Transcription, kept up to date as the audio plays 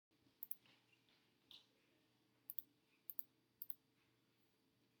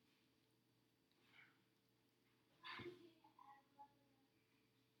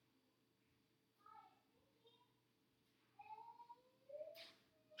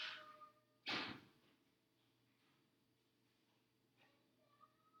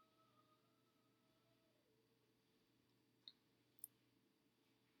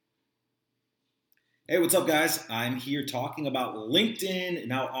Hey, what's up, guys? I'm here talking about LinkedIn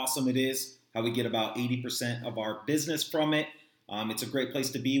and how awesome it is, how we get about 80% of our business from it. It's a great place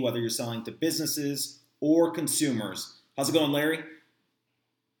to be, whether you're selling to businesses or consumers. How's it going, Larry?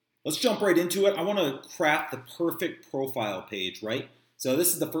 Let's jump right into it. I want to craft the perfect profile page, right? So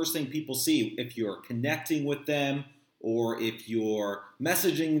this is the first thing people see if you're connecting with them or if you're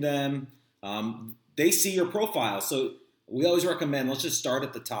messaging them. They see your profile. So we always recommend, let's just start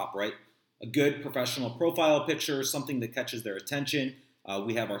at the top, right? A good professional profile picture, something that catches their attention.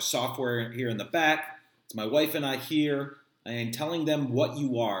 We have our software here in the back. It's my wife and I here, and telling them what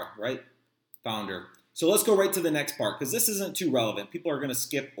you are, right? Founder. So let's go right to the next part, because this isn't too relevant. People are going to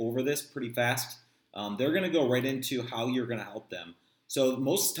skip over this pretty fast. They're going to go right into how you're going to help them. So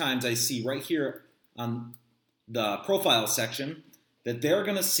most times I see right here on the profile section that they're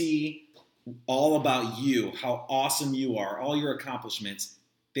going to see all about you, how awesome you are, all your accomplishments.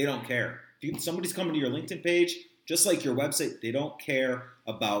 They don't care. If somebody's coming to your LinkedIn page, just like your website, they don't care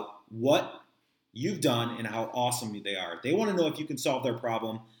about what you've done and how awesome they are. They want to know if you can solve their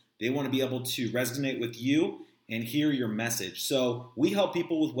problem. They want to be able to resonate with you and hear your message. So we help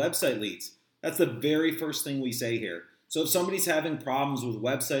people with website leads. That's the very first thing we say here. So if somebody's having problems with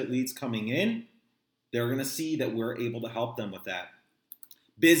website leads coming in, they're going to see that we're able to help them with that.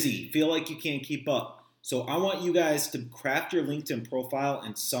 Busy, feel like you can't keep up. So I want you guys to craft your LinkedIn profile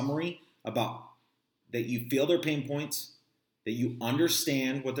and summary about that you feel their pain points, that you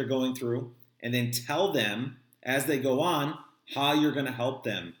understand what they're going through, and then tell them as they go on how you're going to help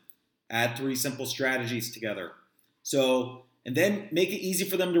them. Add 3 simple strategies together. So, and then make it easy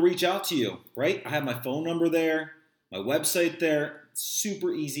for them to reach out to you, right? I have my phone number there, my website there. It's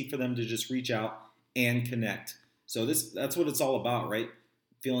super easy for them to just reach out and connect. So that's what it's all about, right?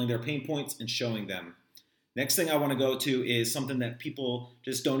 Feeling their pain points and showing them. Next thing I want to go to is something that people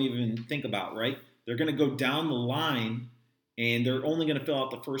just don't even think about, right? They're going to go down the line and they're only going to fill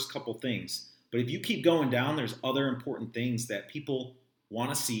out the first couple things. But if you keep going down, there's other important things that people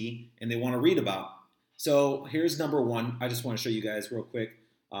want to see and they want to read about. So here's number 1. I just want to show you guys real quick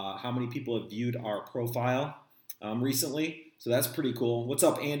how many people have viewed our profile recently. So that's pretty cool. What's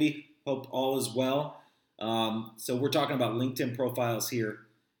up, Andy? Hope all is well. So we're talking about LinkedIn profiles here.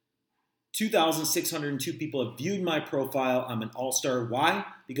 2,602 people have viewed my profile. I'm an all-star. Why?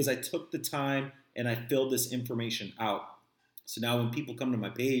 Because I took the time and I filled this information out. So now when people come to my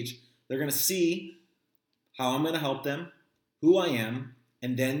page, they're going to see how I'm going to help them, who I am,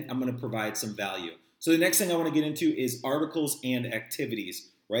 and then I'm going to provide some value. So the next thing I want to get into is articles and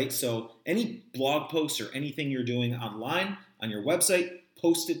activities, right? So any blog posts or anything you're doing online on your website,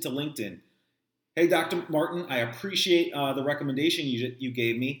 post it to LinkedIn. Hey, Dr. Martin, I appreciate the recommendation you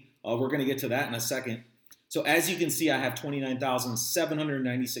gave me. We're going to get to that in a second. So as you can see, I have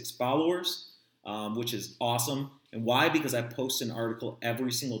 29,796 followers, which is awesome. And why? Because I post an article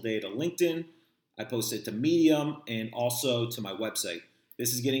every single day to LinkedIn. I post it to Medium and also to my website.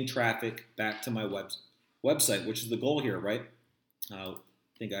 This is getting traffic back to my website, which is the goal here, right? I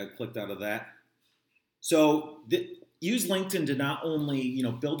think I clicked out of that. So use LinkedIn to not only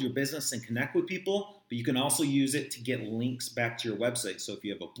build your business and connect with people, but you can also use it to get links back to your website. So if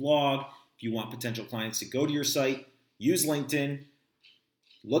you have a blog, if you want potential clients to go to your site, use LinkedIn,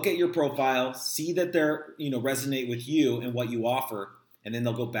 look at your profile, see that they're resonate with you and what you offer, and then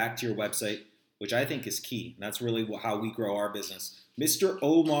they'll go back to your website, which I think is key. And that's really how we grow our business. Mr.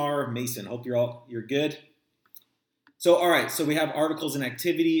 Omar Mason, hope you're good. So all right, so we have articles and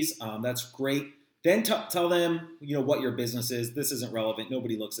activities. That's great. Then tell them what your business is. This isn't relevant.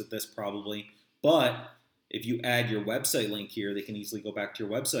 Nobody looks at this probably. But if you add your website link here, they can easily go back to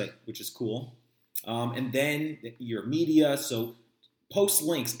your website, which is cool. And then your media. So post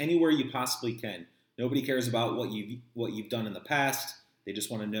links anywhere you possibly can. Nobody cares about what you've done in the past. They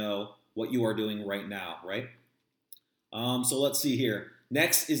just want to know what you are doing right now, right? So let's see here.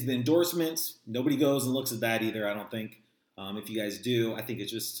 Next is the endorsements. Nobody goes and looks at that either, I don't think. If you guys do, I think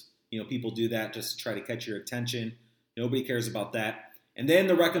it's just people do that just to try to catch your attention. Nobody cares about that. And then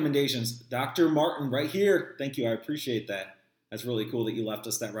the recommendations. Dr. Martin, right here. Thank you. I appreciate that. That's really cool that you left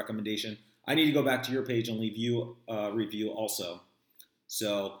us that recommendation. I need to go back to your page and leave you a review also.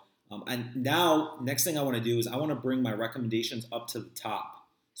 So, and now, next thing I want to do is I want to bring my recommendations up to the top.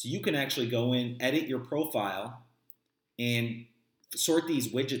 So you can actually go in, edit your profile, and sort these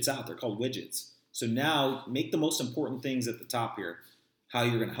widgets out. They're called widgets. So now, make the most important things at the top here. How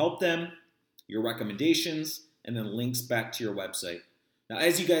you're going to help them, your recommendations, and then links back to your website. Now,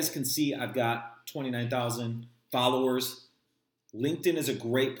 as you guys can see, I've got 29,000 followers. LinkedIn is a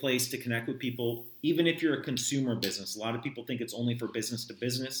great place to connect with people, even if you're a consumer business. A lot of people think it's only for business to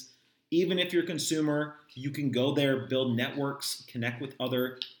business. Even if you're a consumer, you can go there, build networks, connect with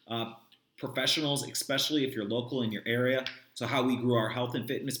other professionals, especially if you're local in your area. So how we grew our health and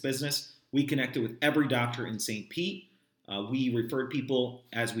fitness business, we connected with every doctor in St. Pete. We referred people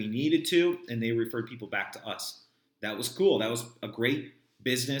as we needed to, and they referred people back to us. That was cool. That was a great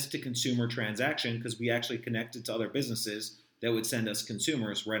business to consumer transaction because we actually connected to other businesses that would send us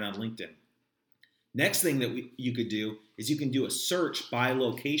consumers right on LinkedIn. Next thing that you could do is you can do a search by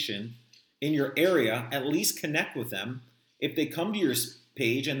location in your area, at least connect with them. If they come to your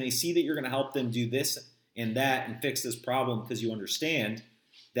page and they see that you're going to help them do this and that and fix this problem because you understand,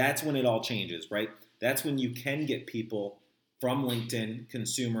 that's when it all changes, right? That's when you can get people from LinkedIn,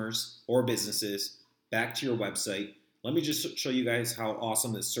 consumers or businesses, back to your website. Let me just show you guys how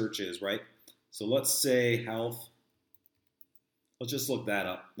awesome this search is, right? So let's say health. Let's just look that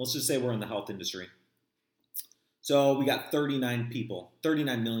up. Let's just say we're in the health industry. So we got 39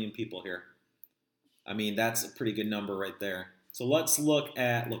 million people here. I mean, that's a pretty good number right there. So let's look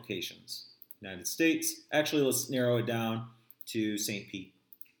at locations. United States. Actually, let's narrow it down to St. Pete.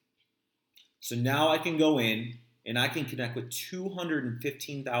 So now I can go in and I can connect with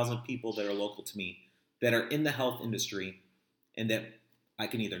 215,000 people that are local to me that are in the health industry and that I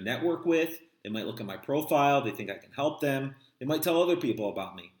can either network with. They might look at my profile. They think I can help them. They might tell other people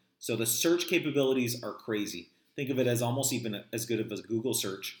about me. So the search capabilities are crazy. Think of it as almost even as good as a Google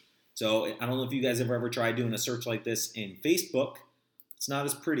search. So I don't know if you guys have ever tried doing a search like this in Facebook. It's not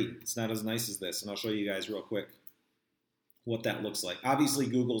as pretty. It's not as nice as this. And I'll show you guys real quick what that looks like. Obviously,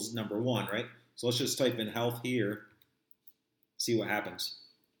 Google's number one, right? So let's just type in health here, see what happens.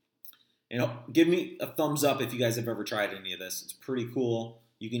 And give me a thumbs up if you guys have ever tried any of this. It's pretty cool.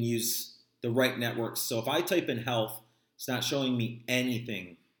 You can use the right networks. So if I type in health, it's not showing me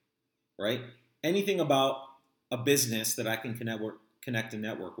anything, right? Anything about a business that I can connect and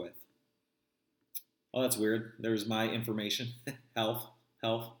network with. Oh, that's weird. There's my information. health.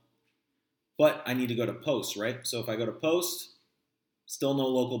 But I need to go to post, right? So if I go to post, still no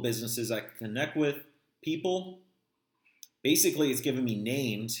local businesses I can connect with. People. Basically, it's giving me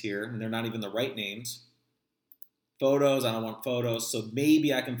names here, and they're not even the right names. Photos, I don't want photos, so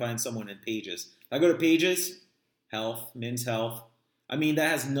maybe I can find someone in Pages. If I go to Pages, health, Men's Health. I mean, that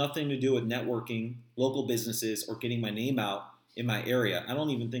has nothing to do with networking, local businesses, or getting my name out in my area. I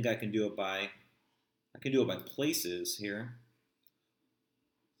don't even think I can do it by places here.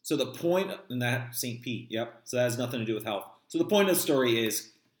 So the point, and that St. Pete, yep. So that has nothing to do with health. So the point of the story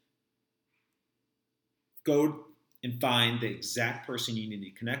is go and find the exact person you need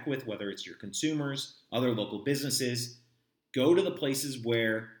to connect with, whether it's your consumers, other local businesses. Go to the places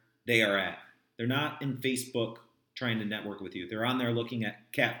where they are at. They're not in Facebook trying to network with you. They're on there looking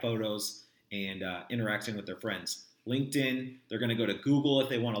at cat photos and interacting with their friends. LinkedIn, they're going to go to Google if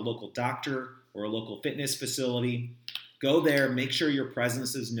they want a local doctor or a local fitness facility. Go there, make sure your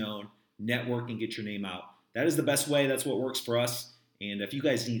presence is known, network, and get your name out. That is the best way. That's what works for us. And if you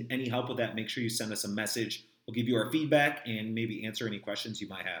guys need any help with that, make sure you send us a message. We'll give you our feedback and maybe answer any questions you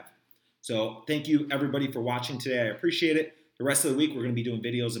might have. So thank you, everybody, for watching today. I appreciate it. The rest of the week, we're going to be doing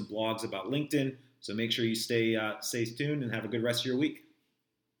videos and blogs about LinkedIn. So make sure you stay tuned and have a good rest of your week.